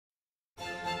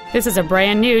This is a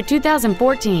brand new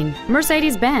 2014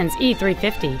 Mercedes-Benz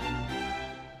E350.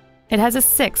 It has a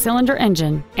 6-cylinder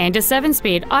engine and a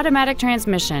 7-speed automatic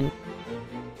transmission.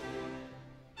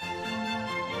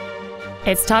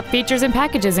 Its top features and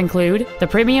packages include the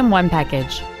Premium One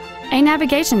package, a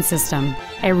navigation system,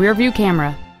 a rear-view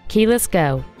camera, keyless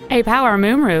go, a power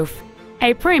moonroof,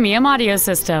 a premium audio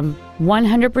system,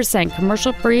 100%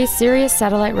 commercial-free Sirius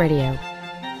satellite radio.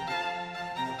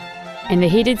 And the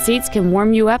heated seats can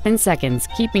warm you up in seconds,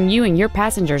 keeping you and your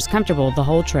passengers comfortable the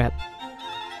whole trip.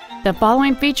 The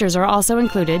following features are also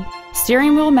included: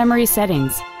 steering wheel memory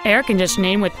settings, air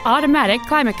conditioning with automatic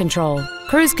climate control,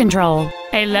 cruise control,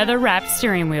 a leather-wrapped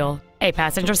steering wheel, a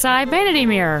passenger side vanity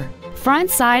mirror, front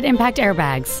side impact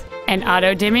airbags, an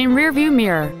auto-dimming rear-view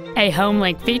mirror, a home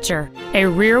link feature, a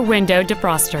rear window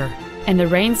defroster, and the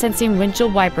rain-sensing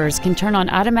windshield wipers can turn on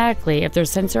automatically if their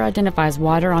sensor identifies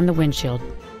water on the windshield.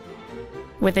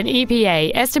 With an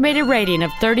EPA estimated rating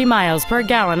of 30 miles per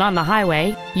gallon on the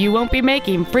highway, you won't be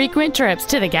making frequent trips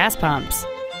to the gas pumps.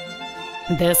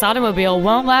 This automobile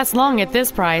won't last long at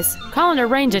this price. Call and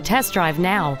arrange a test drive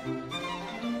now.